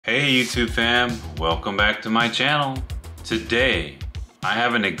Hey YouTube fam, welcome back to my channel. Today, I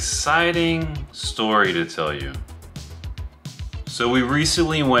have an exciting story to tell you. So we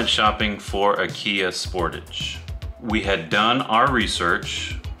recently went shopping for a Kia Sportage. We had done our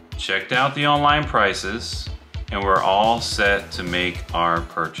research, checked out the online prices, and we're all set to make our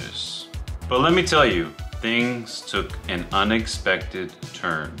purchase. But let me tell you, things took an unexpected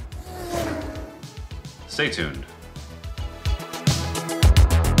turn. Stay tuned.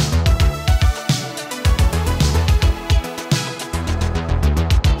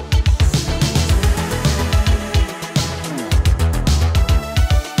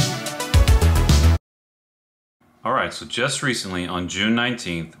 Alright, so just recently on June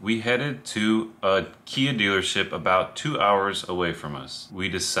 19th, we headed to a Kia dealership about 2 hours away from us. We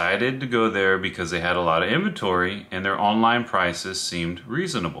decided to go there because they had a lot of inventory and their online prices seemed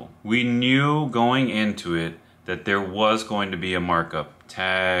reasonable. We knew going into it that there was going to be a markup,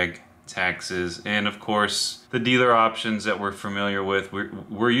 tag, taxes, and of course the dealer options that we're familiar with.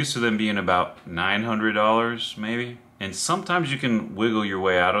 We're used to them being about $900 maybe, and sometimes you can wiggle your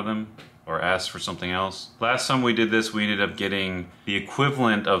way out of them or ask for something else. Last time we did this, we ended up getting the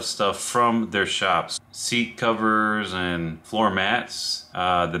equivalent of stuff from their shops. Seat covers and floor mats,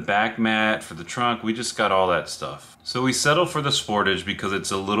 the back mat for the trunk, we just got all that stuff. So we settled for the Sportage because it's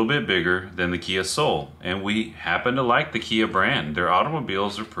a little bit bigger than the Kia Soul, and we happen to like the Kia brand. Their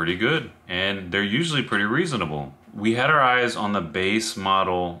automobiles are pretty good, and they're usually pretty reasonable. We had our eyes on the base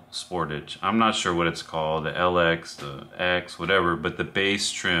model Sportage. I'm not sure what it's called, the LX, the X, whatever, but the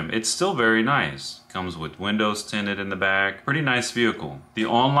base trim. It's still very nice. Comes with windows tinted in the back. Pretty nice vehicle. The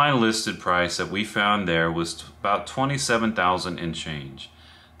online listed price that we found there was about $27,000 and change.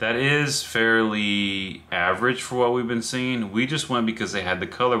 That is fairly average for what we've been seeing. We just went because they had the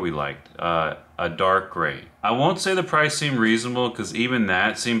color we liked, a dark gray. I won't say the price seemed reasonable because even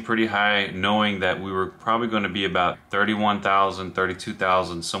that seemed pretty high, knowing that we were probably going to be about $31,000,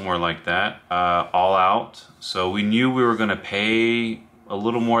 $32,000, somewhere like that, all out. So we knew we were going to pay a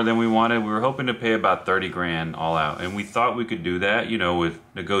little more than we wanted. We were hoping to pay about 30 grand all out, and we thought we could do that, you know, with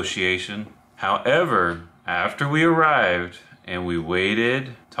negotiation. However, after we arrived and we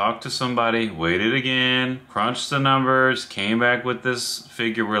waited, talked to somebody, waited again, crunched the numbers, came back with this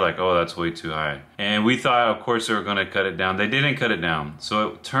figure. We're like, oh, that's way too high. And we thought, of course, they were going to cut it down. They didn't cut it down. So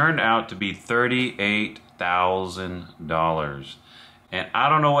it turned out to be $38,000. And I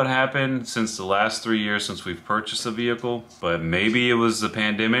don't know what happened since the last 3 years since we've purchased a vehicle, but maybe it was the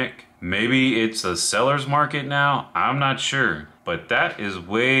pandemic. Maybe it's a seller's market now. I'm not sure. But that is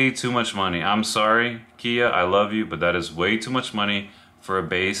way too much money. I'm sorry, Kia, I love you, but that is way too much money for a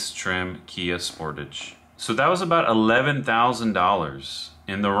base trim Kia Sportage. So that was about $11,000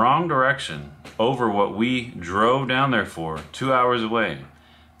 in the wrong direction over what we drove down there for 2 hours away.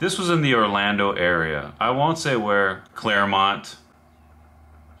 This was in the Orlando area. I won't say where, Claremont.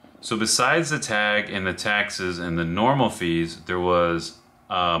 So besides the tag and the taxes and the normal fees, there was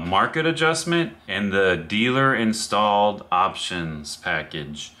a market adjustment and the dealer installed options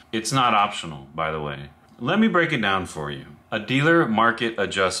package. It's not optional, by the way. Let me break it down for you. A dealer market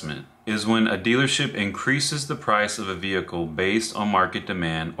adjustment is when a dealership increases the price of a vehicle based on market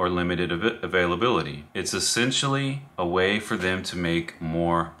demand or limited availability. It's essentially a way for them to make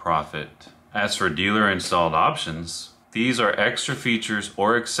more profit. As for dealer installed options, these are extra features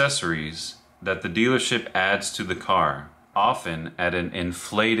or accessories that the dealership adds to the car, often at an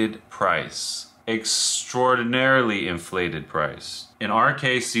inflated price. Extraordinarily inflated price. In our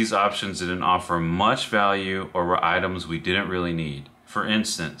case, these options didn't offer much value or were items we didn't really need. For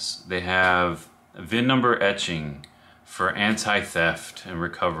instance, they have VIN number etching for anti-theft and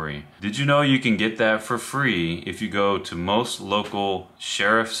recovery. Did you know you can get that for free if you go to most local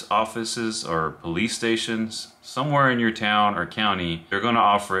sheriff's offices or police stations? Somewhere in your town or county, they're going to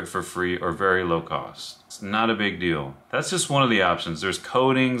offer it for free or very low cost. It's not a big deal. That's just one of the options. There's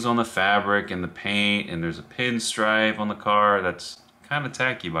coatings on the fabric and the paint, and there's a pinstripe on the car. That's kind of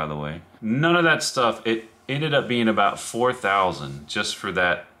tacky, by the way. None of that stuff. It ended up being about $4,000 just for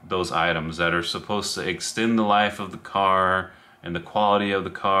those items that are supposed to extend the life of the car and the quality of the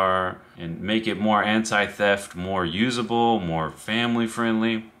car and make it more anti-theft, more usable, more family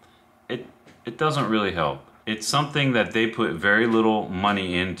friendly. It doesn't really help. It's something that they put very little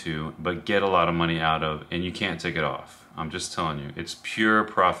money into but get a lot of money out of, and you can't take it off. I'm just telling you, it's pure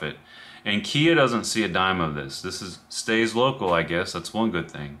profit. And Kia doesn't see a dime of this. Stays local, I guess. That's one good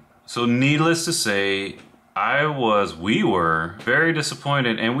thing. So needless to say, we were very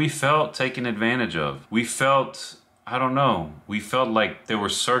disappointed, and we felt taken advantage of. We felt, I don't know, we felt like they were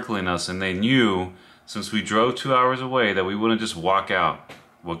circling us, and they knew since we drove 2 hours away that we wouldn't just walk out.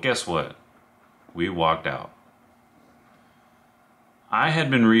 Well, guess what? We walked out. I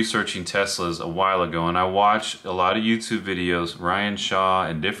had been researching Teslas a while ago, and I watched a lot of YouTube videos, Ryan Shaw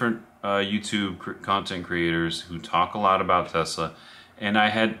and different YouTube content creators who talk a lot about Tesla. And I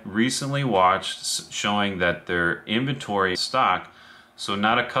had recently watched showing that their inventory stock, so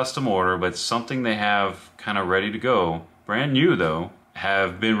not a custom order, but something they have kind of ready to go, brand new though,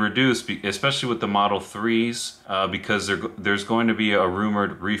 have been reduced, especially with the Model 3s, because there's going to be a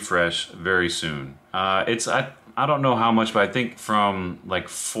rumored refresh very soon. I don't know how much, but I think from like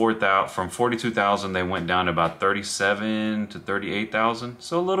 42,000 they went down to about 37 to 38,000,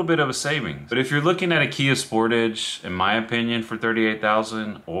 so a little bit of a savings. But if you're looking at a Kia Sportage, in my opinion, for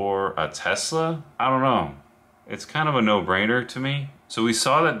 38,000 or a Tesla, I don't know. It's kind of a no-brainer to me. So we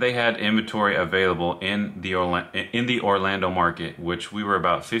saw that they had inventory available in the Orlando market, which we were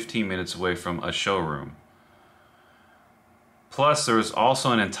about 15 minutes away from a showroom. Plus, there was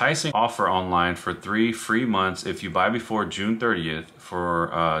also an enticing offer online for 3 free months if you buy before June 30th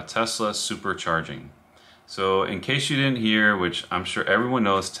for Tesla supercharging. So in case you didn't hear, which I'm sure everyone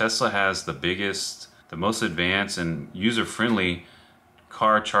knows, Tesla has the biggest, the most advanced and user-friendly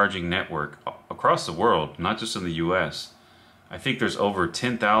car charging network across the world, not just in the US. I think there's over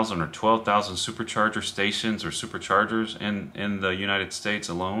 10,000 or 12,000 supercharger stations or superchargers in the United States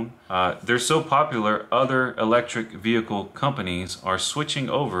alone. They're so popular, other electric vehicle companies are switching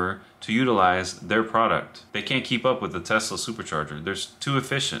over to utilize their product. They can't keep up with the Tesla supercharger. They're too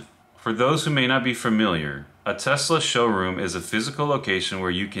efficient. For those who may not be familiar, a Tesla showroom is a physical location where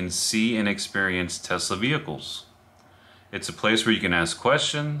you can see and experience Tesla vehicles. It's a place where you can ask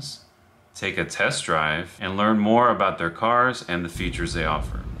questions, take a test drive, and learn more about their cars and the features they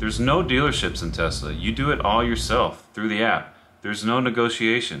offer. There's no dealerships in Tesla. You do it all yourself through the app. There's no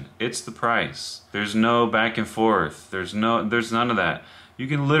negotiation. It's the price. There's no back and forth. There's none of that. You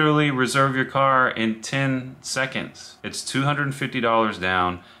can literally reserve your car in 10 seconds. It's $250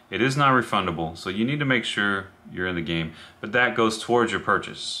 down. It is not refundable, so you need to make sure you're in the game, but that goes towards your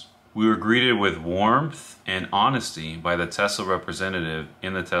purchase. We were greeted with warmth and honesty by the Tesla representative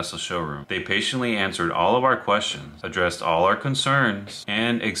in the Tesla showroom. They patiently answered all of our questions, addressed all our concerns,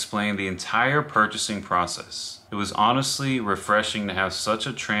 and explained the entire purchasing process. It was honestly refreshing to have such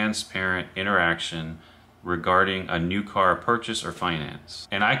a transparent interaction regarding a new car purchase or finance.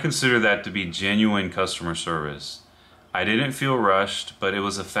 And I consider that to be genuine customer service. I didn't feel rushed, but it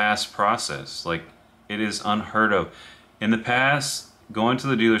was a fast process. Like, it is unheard of. In the past, going to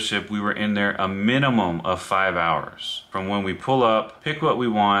the dealership, we were in there a minimum of 5 hours. From when we pull up, pick what we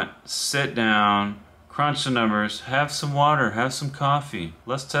want, sit down, crunch the numbers, have some water, have some coffee.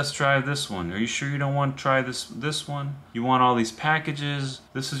 Let's test drive this one. Are you sure you don't want to try this one? You want all these packages?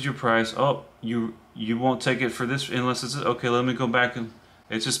 This is your price. Oh, you won't take it for this unless it's okay. Let me go back and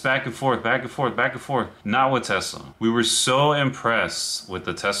it's just back and forth, back and forth, back and forth. Not with Tesla. We were so impressed with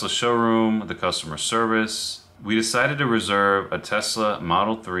the Tesla showroom, the customer service. We decided to reserve a Tesla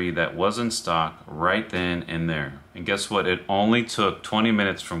Model 3 that was in stock right then and there. And guess what? It only took 20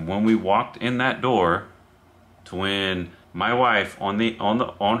 minutes from when we walked in that door to when my wife on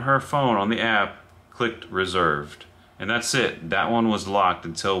her phone on the app clicked reserved. And that's it. That one was locked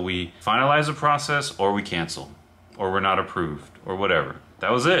until we finalize the process or we cancel or we're not approved or whatever.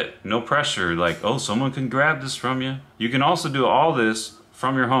 That was it. No pressure like, oh, someone can grab this from you. You can also do all this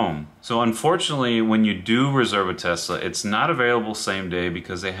from your home. So unfortunately, when you do reserve a Tesla, it's not available same day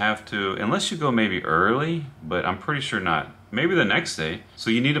because they have to, unless you go maybe early, but I'm pretty sure not. Maybe the next day.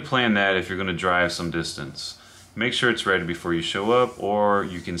 So you need to plan that if you're going to drive some distance. Make sure it's ready before you show up, or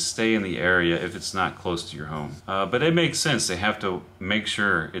you can stay in the area if it's not close to your home. But it makes sense. They have to make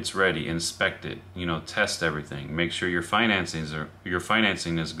sure it's ready, inspect it, test everything, make sure your financing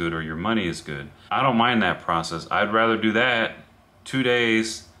is good or your money is good. I don't mind that process. I'd rather do that 2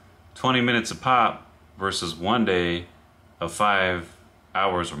 days, 20 minutes a pop versus 1 day of 5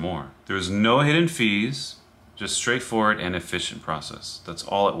 hours or more. There's no hidden fees, just straightforward and efficient process. That's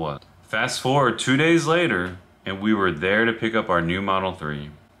all it was. Fast forward 2 days later, and we were there to pick up our new Model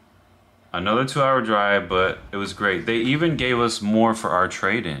 3. Another 2-hour drive, but it was great. They even gave us more for our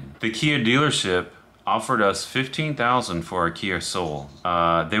trade-in. The Kia dealership offered us $15,000 for our Kia Soul.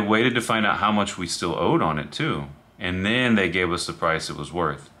 They waited to find out how much we still owed on it too. And then they gave us the price it was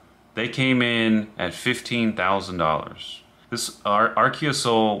worth. They came in at $15,000. Our Kia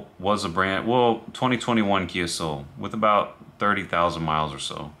Soul was a 2021 Kia Soul with about 30,000 miles or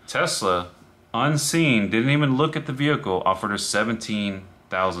so. Tesla, unseen, didn't even look at the vehicle, offered us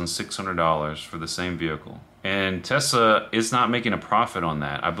 $17,600 for the same vehicle. And Tesla is not making a profit on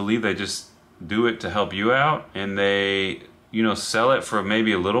that. I believe they just do it to help you out, and they you know, sell it for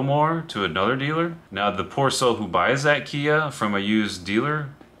maybe a little more to another dealer. Now the poor soul who buys that Kia from a used dealer,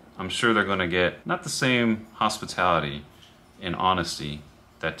 I'm sure they're gonna get not the same hospitality and honesty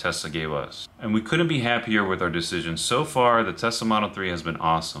that Tesla gave us. And we couldn't be happier with our decision. So far, the Tesla Model 3 has been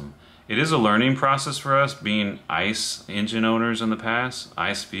awesome. It is a learning process for us being ICE engine owners in the past,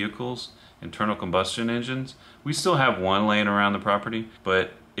 ICE vehicles, internal combustion engines. We still have one laying around the property,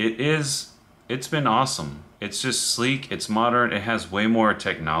 but it's been awesome. It's just sleek, it's modern, it has way more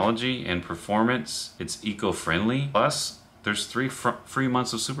technology and performance, it's eco-friendly. Plus, there's 3 free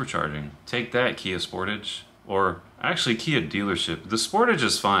months of supercharging. Take that, Kia Sportage. Or actually Kia dealership. The Sportage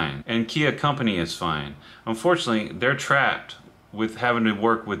is fine, and Kia company is fine. Unfortunately, they're trapped with having to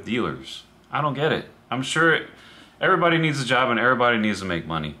work with dealers. I don't get it. I'm sure everybody needs a job and everybody needs to make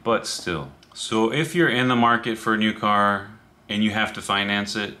money, but still. So if you're in the market for a new car and you have to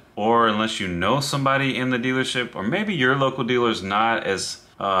finance it, or unless you know somebody in the dealership, or maybe your local dealer is not as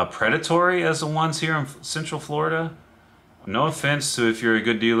predatory as the ones here in Central Florida. No offense to if you're a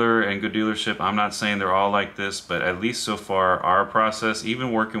good dealer and good dealership, I'm not saying they're all like this, but at least so far our process,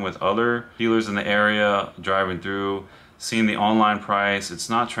 even working with other dealers in the area, driving through, seeing the online price, it's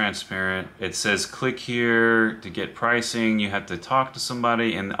not transparent. It says click here to get pricing, you have to talk to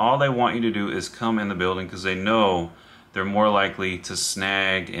somebody, and all they want you to do is come in the building because they know they're more likely to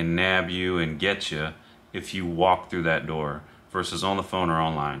snag and nab you and get you if you walk through that door versus on the phone or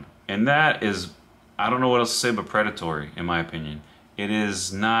online. And that is, I don't know what else to say but predatory, in my opinion.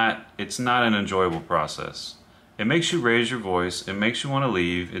 It's not an enjoyable process. It makes you raise your voice, it makes you want to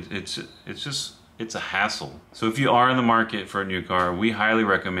leave, it's a hassle. So if you are in the market for a new car, we highly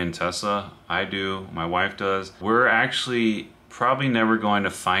recommend Tesla. I do, my wife does. We're actually probably never going to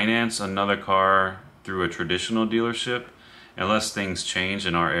finance another car through a traditional dealership unless things change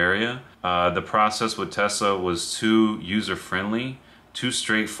in our area. The process with Tesla was too user-friendly, too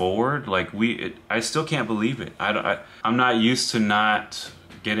straightforward. Like I still can't believe it. I'm not used to not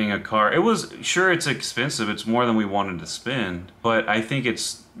getting a car. It's expensive. It's more than we wanted to spend, but I think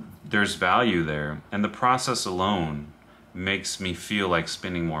there's value there. And the process alone makes me feel like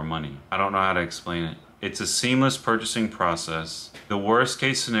spending more money. I don't know how to explain it. It's a seamless purchasing process. The worst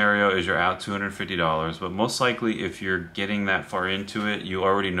case scenario is you're out $250, but most likely if you're getting that far into it, you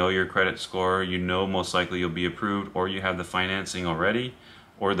already know your credit score, you know most likely you'll be approved, or you have the financing already,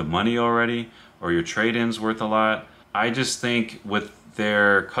 or the money already, or your trade-in's worth a lot. I just think with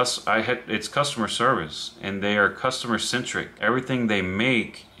it's customer service, and they are customer centric. Everything they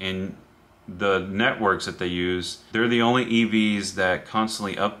make in the networks that they use, they're the only EVs that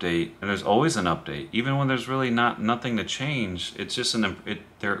constantly update, and there's always an update. Even when there's really nothing to change, it's just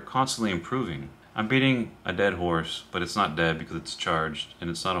they're constantly improving. I'm beating a dead horse, but it's not dead because it's charged, and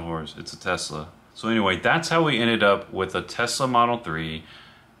it's not a horse, it's a Tesla. So anyway, that's how we ended up with a Tesla Model 3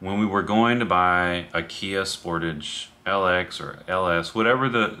 when we were going to buy a Kia Sportage LX or LS, whatever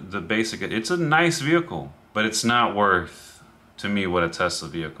the basic, it's a nice vehicle, but it's not worth, to me, what a Tesla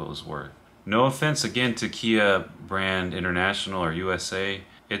vehicle is worth. No offense again to Kia brand International or USA.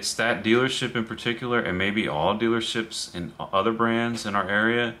 It's that dealership in particular, and maybe all dealerships in other brands in our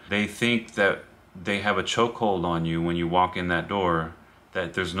area, they think that they have a chokehold on you when you walk in that door,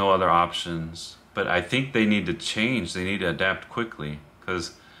 that there's no other options. But I think they need to change, they need to adapt quickly,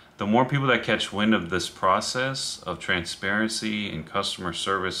 because the more people that catch wind of this process of transparency and customer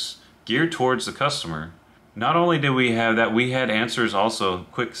service geared towards the customer. Not only did we have that, we had answers also.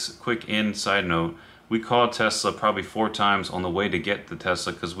 Quick inside note, we called Tesla probably 4 times on the way to get the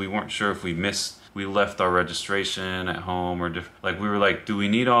Tesla because we weren't sure if we left our registration at home, or like we were like, do we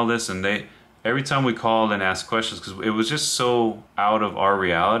need all this? And every time we called and asked questions, because it was just so out of our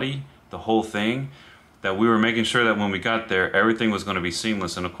reality, the whole thing, that we were making sure that when we got there, everything was going to be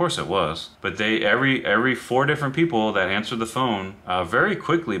seamless, and of course it was. But every 4 different people that answered the phone, very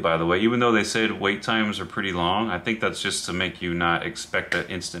quickly, by the way, even though they said wait times are pretty long, I think that's just to make you not expect an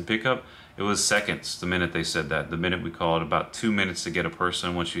instant pickup. It was seconds the minute they said that. The minute we called, about 2 minutes to get a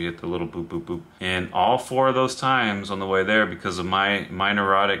person once you hit the little boop, boop, boop. And all 4 of those times on the way there, because of my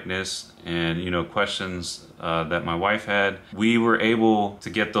neuroticness and questions that my wife had, we were able to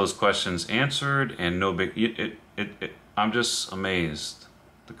get those questions answered, and no big. I'm just amazed.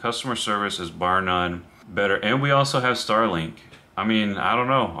 The customer service is bar none better, and we also have Starlink. I mean, I don't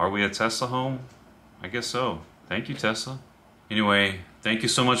know. Are we a Tesla home? I guess so. Thank you, Tesla. Anyway, thank you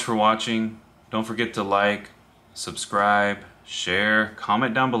so much for watching. Don't forget to like, subscribe, share,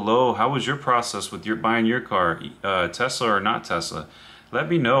 comment down below. How was your process with buying your car, Tesla or not Tesla? Let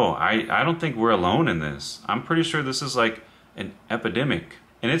me know. I don't think we're alone in this. I'm pretty sure this is like an epidemic.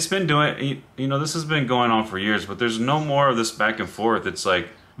 And it's been doing, you know, this has been going on for years, but there's no more of this back and forth. It's like,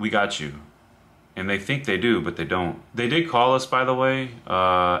 we got you. And they think they do, but they don't. They did call us, by the way,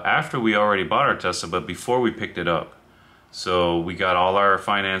 after we already bought our Tesla, but before we picked it up. So we got all our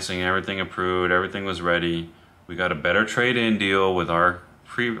financing and everything approved, everything was ready. We got a better trade-in deal with our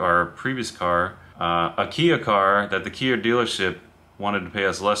previous car, a Kia car that the Kia dealership wanted to pay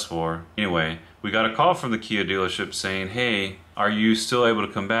us less for. Anyway, we got a call from the Kia dealership saying, hey, are you still able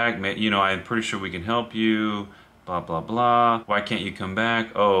to come back? You know, I'm pretty sure we can help you, blah, blah, blah. Why can't you come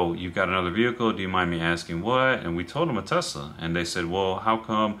back? Oh, you've got another vehicle. Do you mind me asking what? And we told them a Tesla. And they said, well, how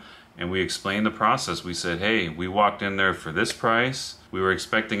come? And we explained the process. We said, hey, we walked in there for this price. We were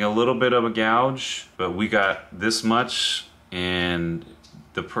expecting a little bit of a gouge, but we got this much, and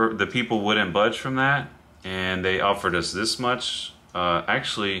the people wouldn't budge from that. And they offered us this much,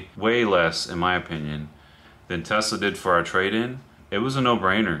 actually way less, in my opinion, than Tesla did for our trade-in. It was a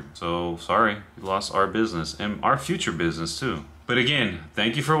no-brainer. So sorry, we lost our business and our future business too. But again,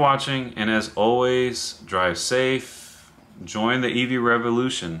 thank you for watching. And as always, drive safe, join the EV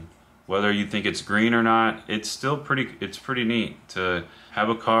revolution. Whether you think it's green or not, it's still pretty neat to have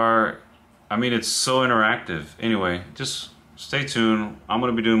a car. I mean, it's so interactive. Anyway, just stay tuned. I'm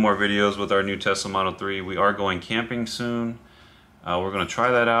gonna be doing more videos with our new Tesla Model 3. We are going camping soon. We're gonna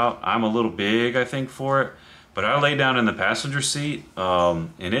try that out. I'm a little big, I think, for it. But I lay down in the passenger seat,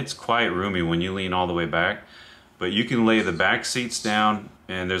 and it's quite roomy when you lean all the way back. But you can lay the back seats down,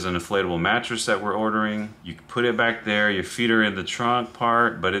 and there's an inflatable mattress that we're ordering. You can put it back there, your feet are in the trunk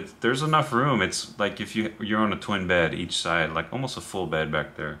part, but there's enough room. It's like if you're on a twin bed each side, like almost a full bed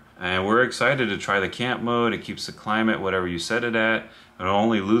back there. And we're excited to try the camp mode. It keeps the climate, whatever you set it at. It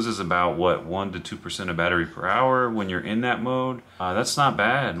only loses about, what, 1 to 2% of battery per hour when you're in that mode. That's not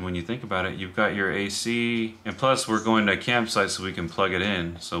bad when you think about it. You've got your AC, and plus we're going to a campsite so we can plug it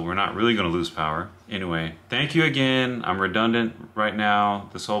in, so we're not really going to lose power. Anyway, thank you again. I'm redundant right now.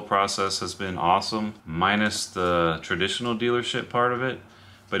 This whole process has been awesome, minus the traditional dealership part of it,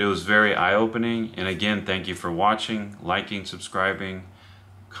 but it was very eye-opening. And again, thank you for watching, liking, subscribing.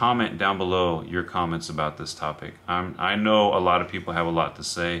 Comment down below your comments about this topic. I know a lot of people have a lot to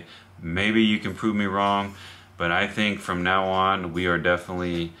say. Maybe you can prove me wrong, but I think from now on we are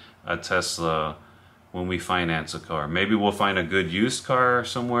definitely a Tesla when we finance a car. Maybe we'll find a good used car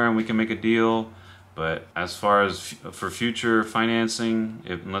somewhere and we can make a deal. But as far as for future financing,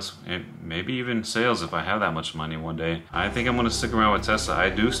 maybe even sales, if I have that much money one day, I think I'm going to stick around with Tesla. I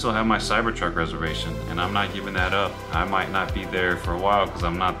do still have my Cybertruck reservation, and I'm not giving that up. I might not be there for a while because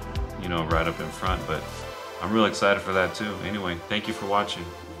I'm not, you know, right up in front, but I'm really excited for that too. Anyway, thank you for watching.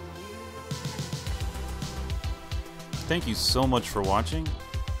 Thank you so much for watching,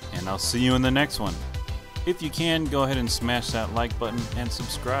 and I'll see you in the next one. If you can, go ahead and smash that like button and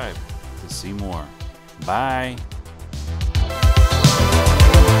subscribe to see more. Bye.